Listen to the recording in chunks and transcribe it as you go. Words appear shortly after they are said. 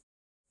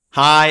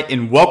Hi,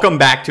 and welcome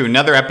back to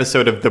another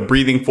episode of the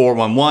Breathing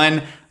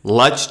 411.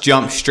 Let's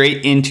jump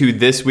straight into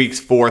this week's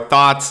 4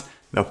 thoughts.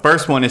 The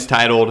first one is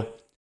titled,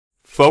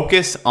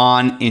 Focus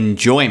on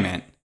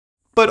Enjoyment,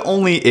 but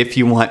only if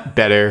you want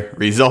better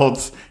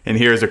results. And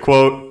here's a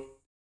quote.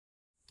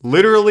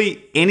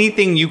 Literally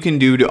anything you can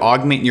do to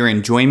augment your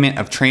enjoyment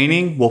of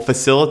training will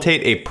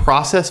facilitate a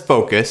process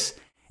focus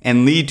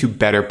and lead to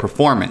better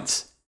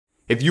performance.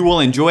 If you will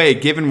enjoy a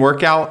given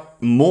workout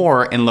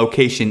more in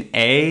location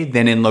A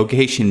than in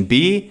location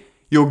B,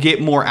 you'll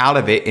get more out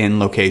of it in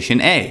location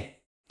A.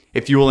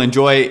 If you will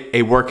enjoy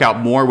a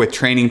workout more with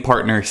training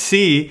partner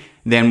C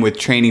than with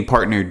training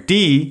partner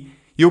D,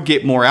 you'll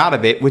get more out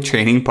of it with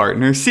training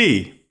partner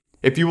C.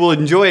 If you will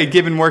enjoy a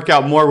given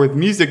workout more with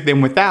music than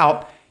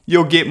without,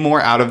 you'll get more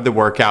out of the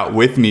workout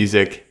with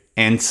music,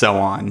 and so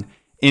on.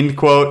 End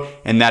quote.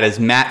 And that is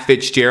Matt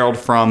Fitzgerald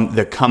from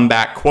The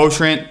Comeback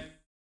Quotient.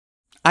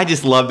 I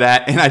just love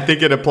that, and I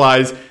think it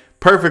applies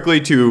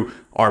perfectly to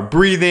our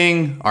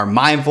breathing, our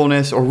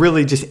mindfulness, or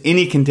really just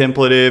any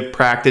contemplative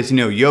practice,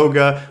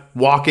 yoga,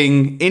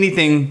 walking,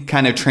 anything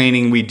kind of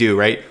training we do,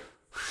 right?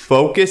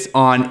 Focus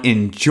on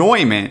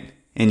enjoyment,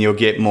 and you'll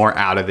get more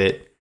out of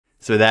it.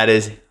 So that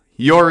is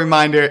your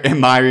reminder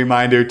and my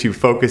reminder to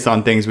focus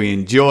on things we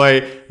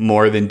enjoy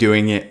more than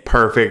doing it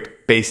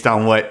perfect based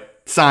on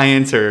what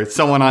science or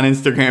someone on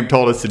Instagram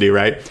told us to do,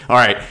 right? All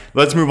right,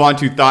 let's move on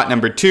to thought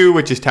number 2,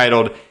 which is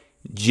titled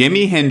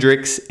Jimi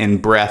Hendrix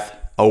and Breath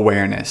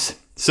Awareness.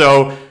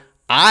 So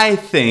I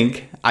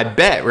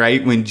bet,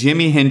 right, when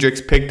Jimi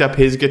Hendrix picked up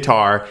his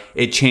guitar,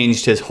 it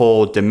changed his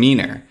whole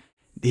demeanor.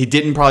 He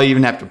didn't probably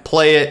even have to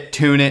play it,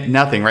 tune it,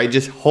 nothing, right?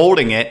 Just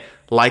holding it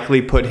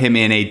likely put him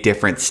in a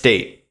different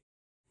state.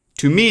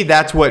 To me,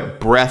 that's what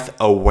breath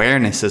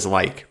awareness is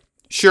like.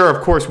 Sure,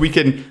 of course, we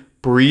can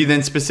breathe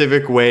in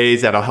specific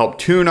ways that'll help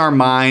tune our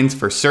minds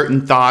for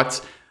certain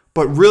thoughts,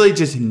 but really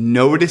just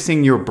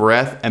noticing your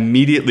breath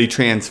immediately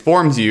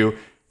transforms you,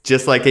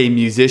 just like a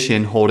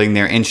musician holding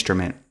their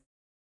instrument.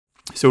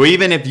 So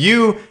even if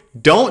you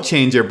don't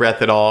change your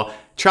breath at all,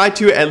 try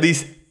to at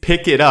least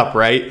pick it up,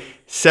 right?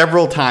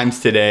 Several times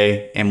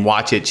today and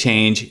watch it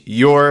change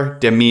your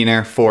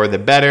demeanor for the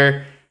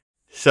better.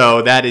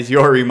 So that is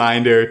your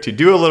reminder to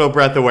do a little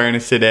breath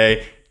awareness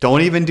today.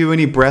 Don't even do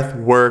any breath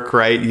work,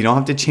 right? You don't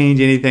have to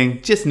change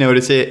anything. Just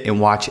notice it and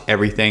watch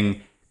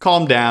everything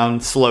calm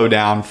down, slow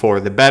down for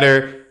the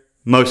better,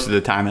 most of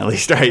the time at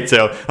least, right?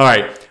 So, all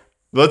right,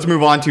 let's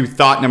move on to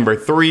thought number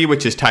 3,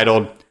 which is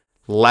titled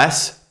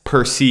Less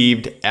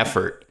Perceived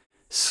Effort.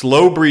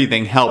 Slow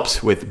breathing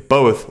helps with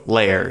both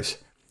layers.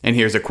 And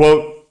here's a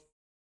quote.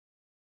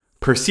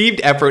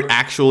 Perceived effort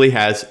actually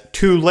has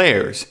 2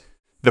 layers.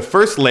 The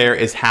first layer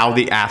is how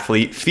the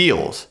athlete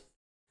feels.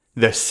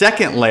 The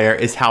second layer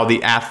is how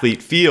the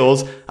athlete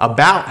feels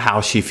about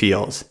how she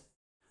feels.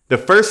 The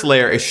first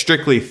layer is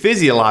strictly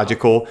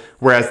physiological,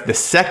 whereas the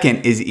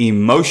second is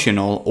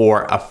emotional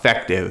or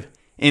affective.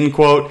 End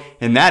quote.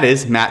 And that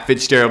is Matt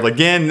Fitzgerald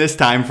again, this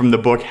time from the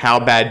book How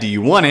Bad Do You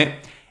Want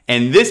It?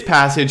 And this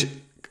passage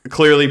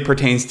clearly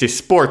pertains to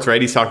sports, right?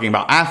 He's talking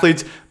about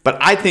athletes, but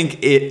I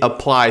think it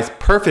applies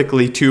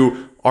perfectly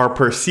to our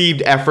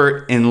perceived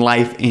effort in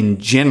life in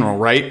general,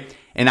 right?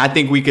 And I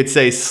think we could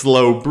say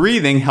slow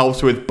breathing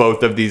helps with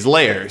both of these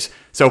layers.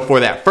 So for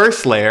that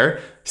first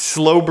layer,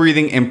 slow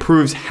breathing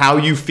improves how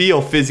you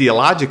feel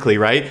physiologically,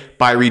 right?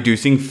 By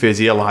reducing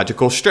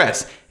physiological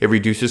stress. It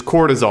reduces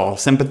cortisol,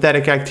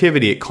 sympathetic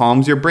activity. It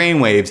calms your brain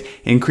waves,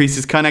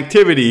 increases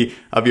connectivity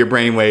of your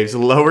brain waves,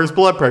 lowers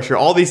blood pressure,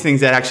 all these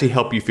things that actually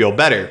help you feel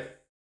better.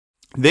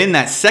 Then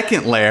that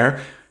second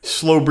layer,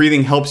 slow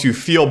breathing helps you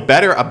feel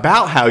better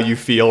about how you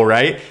feel,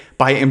 right?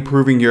 By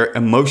improving your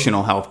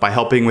emotional health, by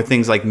helping with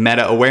things like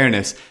meta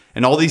awareness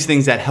and all these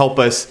things that help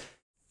us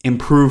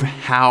improve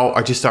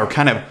our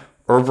kind of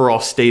overall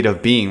state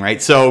of being,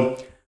 right?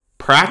 So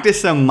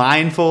practice some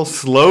mindful,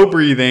 slow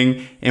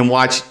breathing and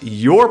watch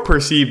your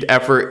perceived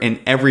effort in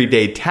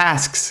everyday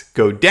tasks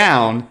go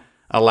down,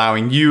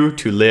 allowing you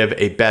to live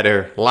a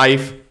better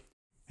life.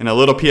 And a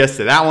little PS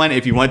to that one,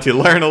 if you want to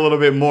learn a little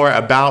bit more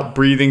about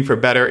breathing for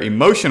better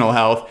emotional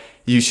health,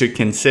 you should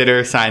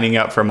consider signing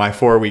up for my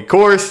 4-week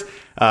course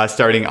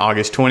starting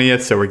August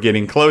 20th. So we're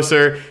getting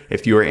closer.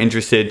 If you are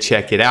interested,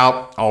 check it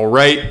out. All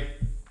right.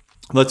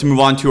 Let's move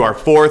on to our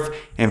 4th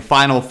and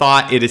final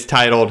thought. It is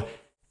titled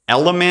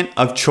Element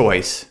of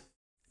Choice,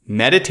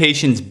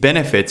 Meditation's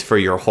Benefits for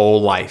Your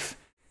Whole Life.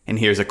 And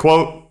here's a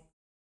quote.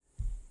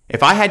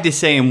 If I had to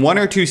say in 1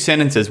 or 2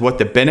 sentences what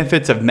the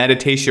benefits of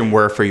meditation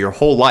were for your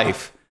whole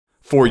life,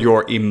 for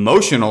your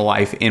emotional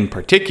life in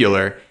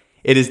particular,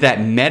 it is that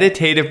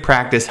meditative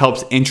practice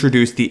helps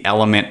introduce the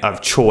element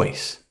of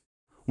choice.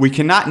 We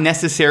cannot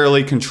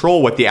necessarily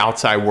control what the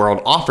outside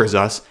world offers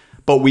us,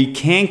 but we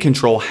can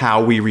control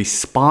how we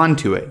respond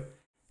to it.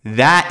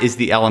 That is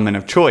the element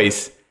of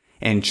choice,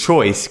 and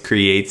choice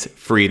creates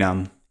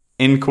freedom.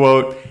 End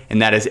quote. And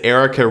that is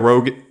Erica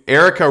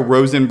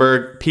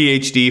Rosenberg,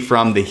 PhD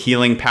from The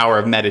Healing Power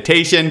of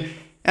Meditation.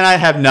 And I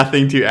have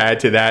nothing to add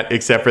to that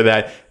except for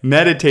that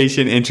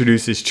meditation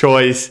introduces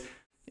choice.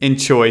 and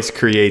choice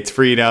creates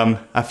freedom.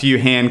 A few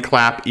hand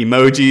clap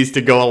emojis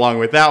to go along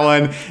with that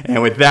one.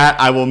 And with that,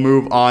 I will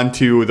move on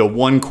to the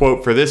one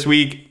quote for this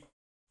week.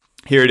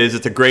 Here it is.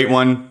 It's a great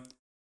one.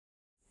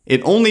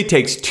 It only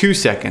takes 2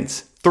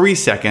 seconds, 3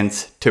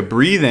 seconds to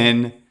breathe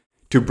in,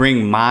 to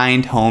bring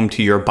mind home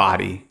to your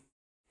body.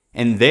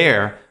 And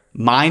there,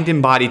 mind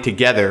and body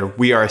together,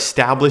 we are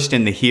established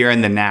in the here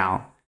and the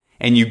now.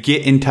 And you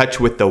get in touch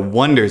with the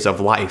wonders of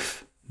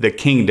life, the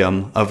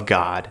kingdom of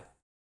God.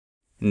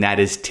 And that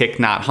is Thich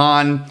Nhat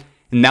Hanh.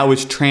 And that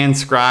was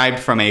transcribed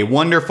from a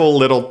wonderful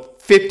little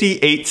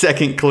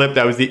 58-second clip.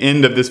 That was the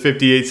end of this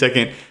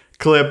 58-second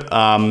clip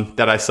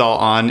that I saw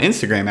on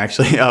Instagram,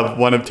 actually, of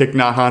one of Thich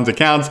Nhat Hanh's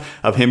accounts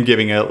of him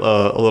giving a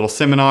little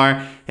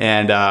seminar.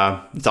 And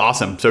it's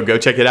awesome. So go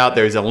check it out.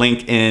 There's a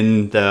link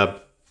in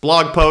the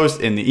blog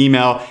post, in the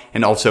email,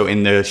 and also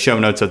in the show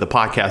notes of the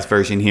podcast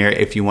version here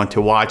if you want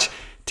to watch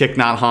Thich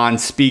Nhat Hanh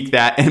speak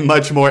that and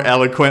much more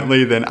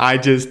eloquently than I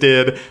just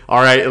did.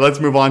 All right, let's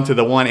move on to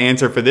the one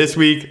answer for this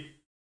week.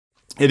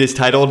 It is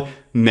titled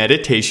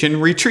Meditation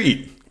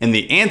Retreat. And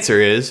the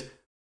answer is,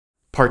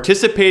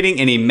 participating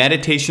in a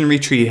meditation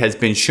retreat has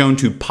been shown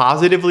to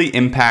positively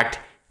impact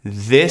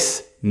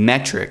this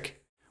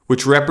metric,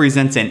 which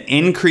represents an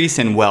increase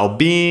in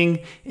well-being,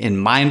 in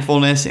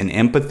mindfulness, in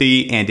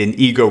empathy, and in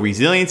ego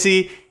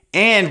resiliency,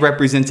 and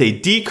represents a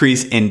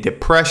decrease in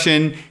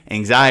depression,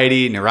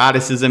 anxiety,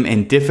 neuroticism,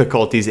 and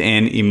difficulties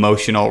in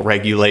emotional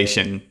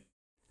regulation.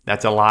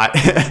 That's a lot.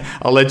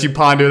 I'll let you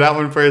ponder that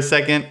one for a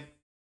second.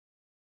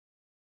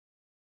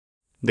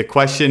 The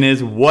question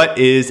is, what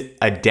is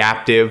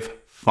adaptive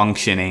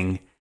functioning?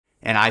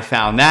 And I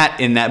found that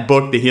in that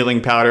book, The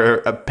Healing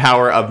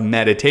Power of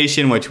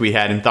Meditation, which we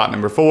had in thought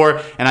number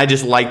 4. And I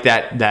just like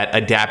that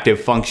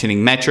adaptive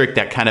functioning metric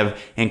that kind of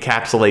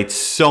encapsulates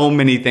so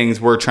many things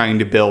we're trying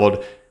to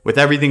build with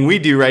everything we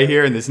do right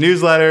here in this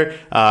newsletter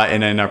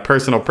and in our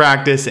personal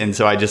practice. And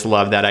so I just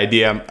love that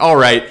idea. All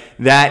right,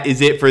 that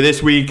is it for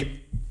this week.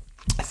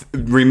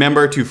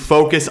 Remember to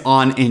focus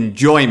on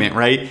enjoyment,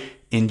 right?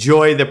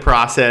 Enjoy the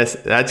process.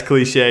 That's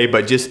cliche,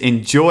 but just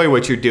enjoy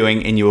what you're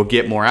doing and you will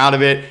get more out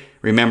of it.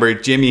 Remember,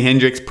 Jimi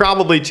Hendrix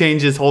probably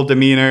changed his whole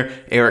demeanor.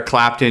 Eric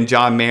Clapton,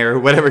 John Mayer,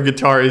 whatever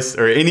guitarist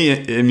or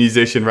any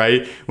musician,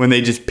 right? When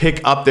they just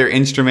pick up their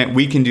instrument,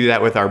 we can do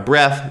that with our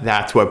breath.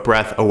 That's what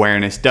breath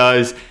awareness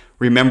does.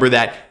 Remember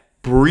that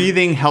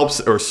breathing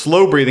helps, or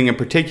slow breathing in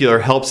particular,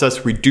 helps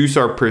us reduce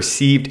our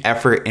perceived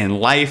effort in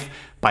life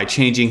by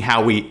changing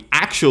how we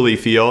actually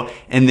feel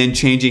and then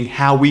changing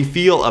how we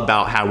feel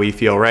about how we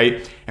feel,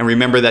 right? And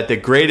remember that the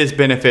greatest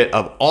benefit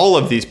of all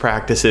of these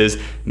practices,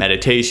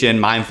 meditation,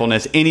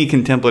 mindfulness, any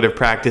contemplative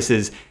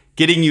practices,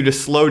 getting you to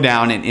slow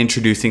down and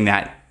introducing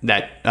that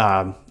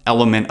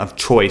element of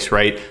choice,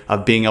 right?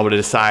 Of being able to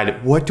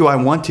decide, what do I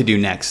want to do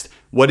next?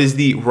 What is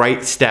the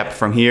right step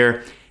from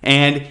here?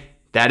 And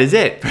that is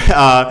it.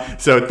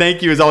 So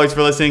thank you as always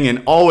for listening.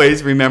 And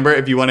always remember,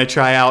 if you want to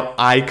try out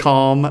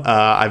iCalm,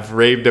 I've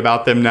raved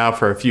about them now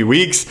for a few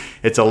weeks.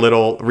 It's a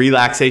little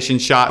relaxation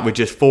shot with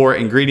just 4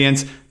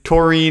 ingredients: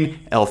 taurine,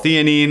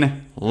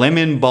 L-theanine,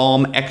 lemon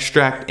balm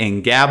extract,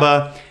 and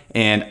GABA.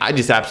 And I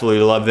just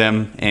absolutely love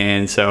them.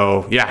 And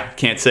so, yeah,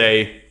 can't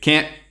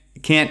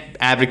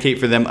advocate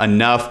for them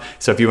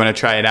enough. So if you want to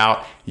try it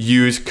out,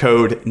 use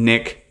code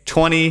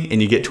NICK20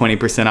 and you get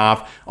 20%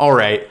 off. All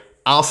right.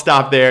 I'll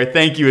stop there.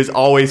 Thank you as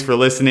always for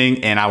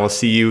listening, and I will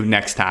see you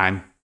next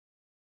time.